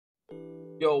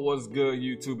Yo, what's good,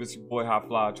 YouTube? It's your boy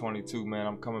HotFly22, man.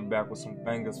 I'm coming back with some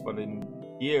bangers for the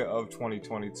year of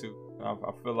 2022. I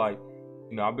feel like,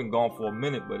 I've been gone for a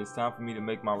minute, but it's time for me to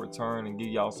make my return and give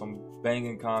y'all some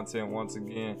banging content once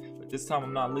again. But this time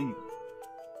I'm not leaving.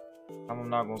 I'm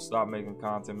not gonna stop making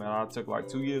content, man. I took like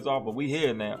 2 years off, but we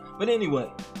here now. But anyway,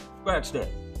 scratch that.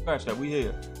 We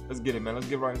here. Let's get it, man. Let's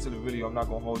get right into the video. I'm not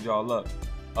gonna hold y'all up.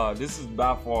 This is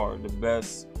by far the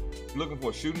best. If you're looking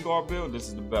for a shooting guard build, this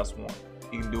is the best one.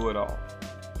 He can do it all.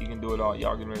 He can do it all.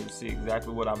 Y'all getting ready to see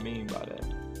exactly what I mean by that.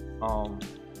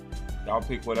 Y'all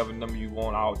pick whatever number you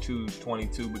want. I'll choose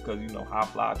 22 because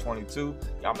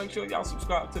HotFly22. Y'all make sure y'all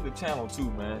subscribe to the channel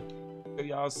too, man. Make sure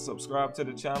y'all subscribe to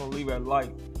the channel. Leave a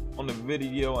like on the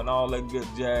video and all that good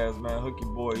jazz, man. Hook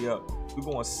your boy up. We're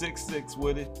going 6'6"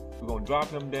 with it. We're gonna drop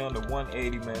him down to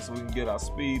 180, man, so we can get our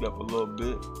speed up a little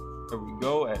bit. There we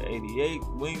go at 88.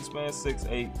 Wingspan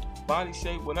 6'8". Body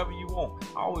shape, whatever you want.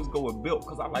 I always go with built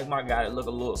because I like my guy to look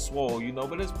a little swole,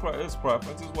 but it's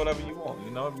preference. It's whatever you want, If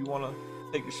you want to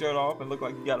take your shirt off and look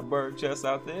like you got a bird chest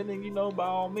out there, then by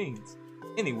all means.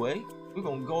 Anyway, we're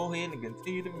gonna go ahead and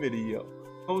continue the video.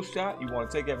 Post shot, you want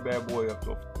to take that bad boy up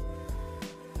to a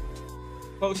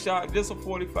post shot, just a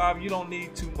 45. You don't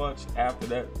need too much after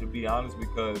that, to be honest,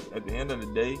 because at the end of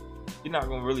the day, you're not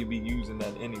gonna really be using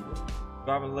that anyway.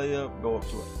 Driving layup, go up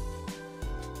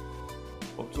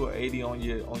to an 80 on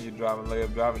your driving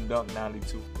layup. Driving dunk,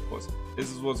 92. Of course,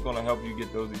 this is what's gonna help you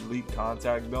get those elite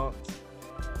contact dunks.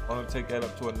 I'm gonna take that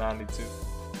up to a 92.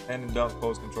 And the dunk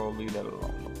post control, leave that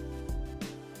alone.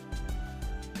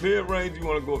 Mid range, you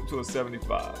want to go up to a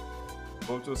 75.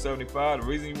 Go up to a 75. The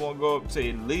reason you want to go up to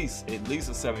at least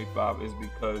a 75 is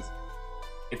because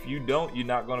if you don't, you're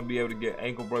not gonna be able to get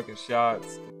ankle breaking shots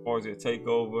as far as your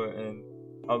takeover and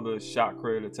other shot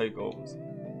creator takeovers.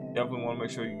 Definitely want to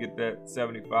make sure you get that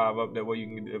 75 up. That way you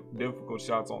can get difficult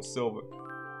shots on silver.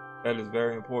 That is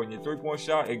very important. Your 3-point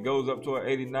shot, it goes up to an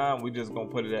 89. We just gonna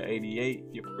put it at 88.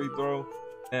 Your free throw.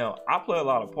 Now, I play a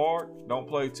lot of park. Don't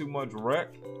play too much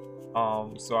rec.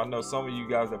 So I know some of you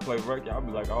guys that play rec, y'all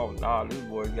be like, oh nah, this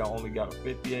boy only got a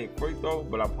 58 free throw.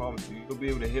 But I promise you, you'll be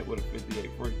able to hit with a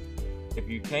 58 free. If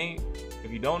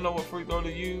you don't know what free throw to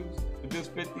use with this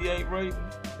 58 rating,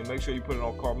 then make sure you put it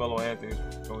on Carmelo Anthony's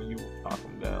free and you will knock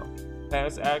him down.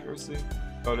 Pass accuracy,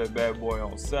 throw that bad boy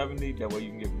on 70. That way you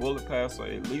can get bullet pass or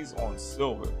at least on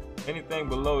silver. Anything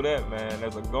below that, man,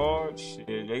 as a guard, shit,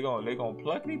 they gonna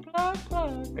pluckety pluck.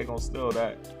 They gonna steal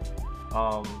that.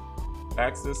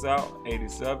 Max this out,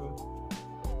 87.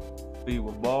 Speed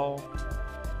with ball,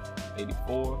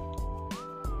 84.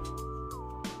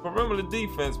 Perimeter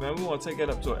defense, man, we want to take that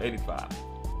up to an 85.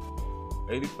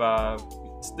 85,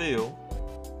 still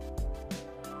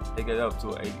take it up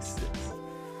to an 86.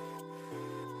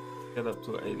 Get up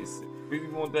to an 86. The reason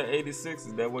you want that 86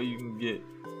 is that way you can get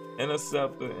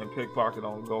interceptor and pickpocket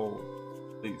on goal.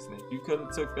 At least. Now, you could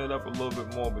have took that up a little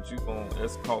bit more, but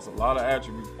that's cost a lot of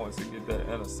attribute points to get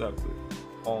that interceptor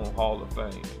on Hall of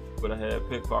Fame. But I had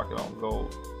pickpocket on goal.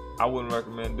 I wouldn't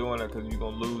recommend doing that because you're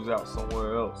gonna lose out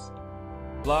somewhere else.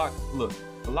 Block, look,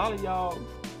 a lot of y'all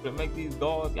that make these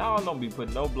guards, y'all don't be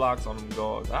putting no blocks on them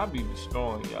guards. I be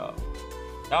destroying y'all.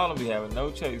 Y'all don't be having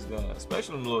no chase down,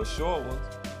 especially them little short ones.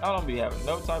 Y'all don't be having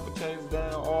no type of chase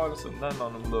down artists or nothing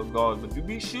on them little guards. But you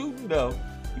be shooting though.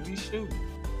 You be shooting.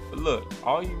 But look,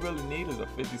 all you really need is a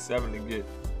 57 to get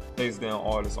chase down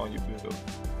artists on your build.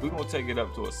 We're gonna take it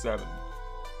up to a 70.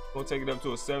 We're gonna take it up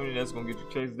to a 70. That's gonna get you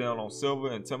chase down on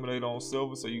silver, intimidate on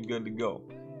silver, so you're good to go.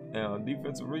 Now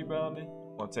defensive rebounding,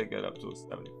 we're gonna take that up to a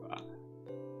 75.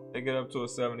 Take it up to a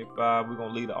 75. We're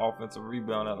gonna lead the offensive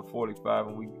rebound at a 45,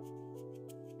 and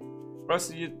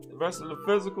rest of the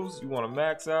physicals, you want to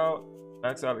max out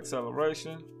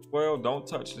acceleration. Well, don't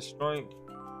touch the strength,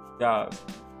 guys.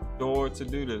 Sure to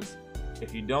do this.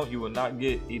 If you don't, you will not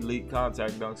get elite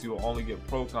contact dunks. You will only get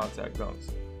pro contact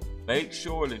dunks. Make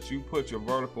sure that you put your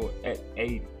vertical at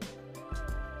 80.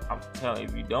 I'm telling you,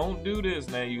 if you don't do this,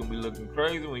 now you're gonna be looking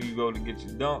crazy when you go to get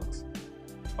your dunks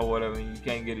or whatever, and you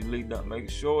can't get elite dunk. Make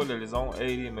sure that it's on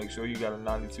 80 and make sure you got a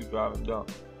 92 driving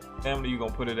dunk. Family, you're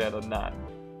gonna put it at a 90.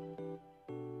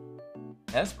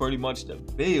 That's pretty much the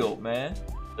build, man.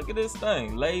 Look at this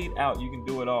thing laid out. You can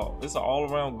do it all. It's an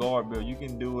all-around guard build. You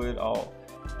can do it all.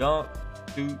 Dunk,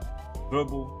 shoot,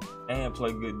 dribble, and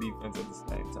play good defense at the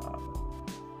same time.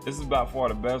 This is by far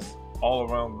the best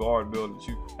all-around guard build that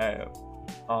you can have.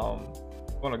 I'm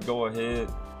gonna go ahead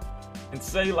and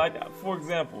say, like, for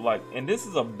example, and this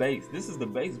is a base. This is the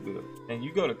base build. And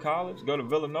you go to college, go to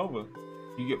Villanova,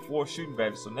 you get 4 shooting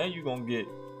badges. So now you're gonna get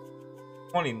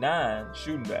 29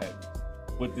 shooting badges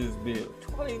with this build.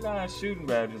 29 shooting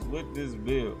badges with this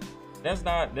build. That's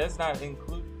not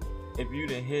including if you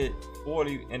didn't hit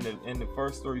 40 in the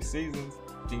first 3 seasons,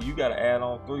 then you got to add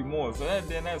on 3 more. So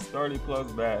that's 30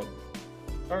 plus badges.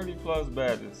 30 plus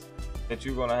badges that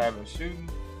you're gonna have in shooting,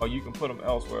 or you can put them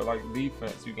elsewhere. Like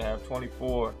defense, you can have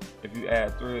 24 if you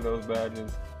add 3 of those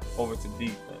badges over to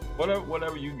defense.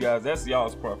 Whatever you guys, that's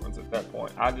y'all's preference at that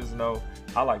point. I just know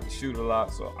I like to shoot a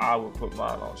lot, so I would put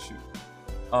mine on shoot.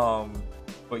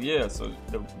 But yeah, so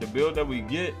the build that we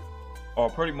get are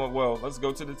pretty much, well, let's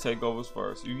go to the takeovers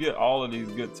first. You get all of these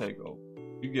good takeovers.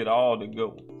 You get all the good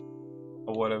ones,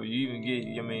 or whatever. You even get,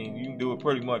 I mean, you can do it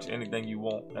pretty much anything you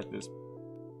want at this point,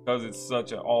 because it's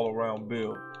such an all-around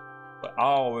build. But I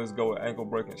always go with ankle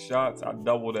breaking shots. I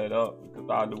double that up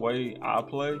because the way I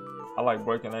play, I like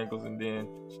breaking ankles and then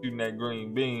shooting that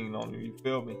green bean on you. You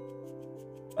feel me?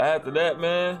 After that,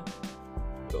 man,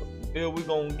 the build we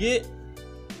gonna get,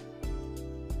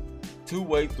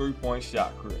 2-way 3-point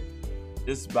shot creator.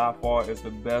 This by far is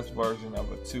the best version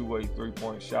of a 2-way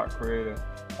 3-point shot creator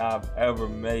I've ever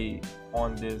made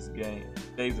on this game.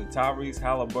 Days of Tyrese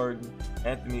Halliburton,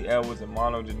 Anthony Edwards, and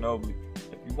Manu Ginobili.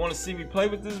 If you want to see me play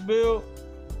with this build,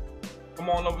 come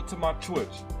on over to my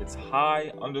Twitch. It's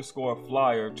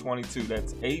high_flyer22.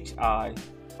 That's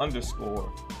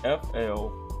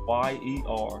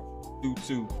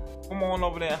HI_FLYER22. Come on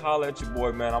over there and holler at your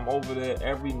boy, man. I'm over there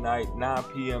every night, 9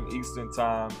 p.m. Eastern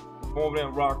time. Come over there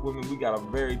and rock with me. We got a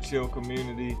very chill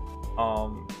community.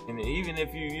 And even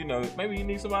if you know, maybe you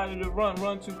need somebody to run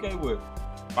 2K with.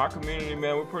 My community,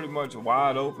 man, we're pretty much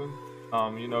wide open.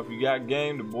 You know, if you got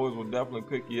game, the boys will definitely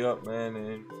pick you up, man,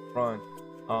 and run.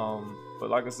 But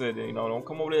like I said, you know, don't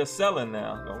come over there selling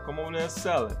now. Don't come over there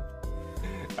selling.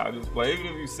 I just play. Even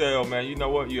if you sell, man, you know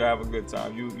what? You have a good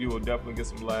time. You will definitely get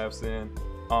some laughs in.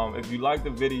 If you like the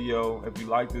video, if you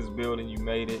like this build and you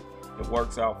made it, it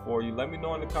works out for you, let me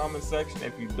know in the comment section.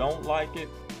 If you don't like it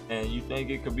and you think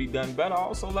it could be done better,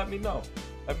 also let me know.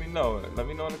 Let me know in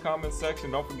the comment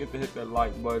section. Don't forget to hit that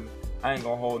like button. I ain't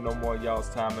gonna hold no more of y'all's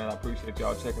time, man. I appreciate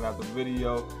y'all checking out the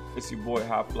video. It's your boy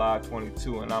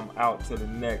HighFly22, and I'm out till the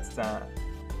next time.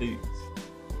 Peace.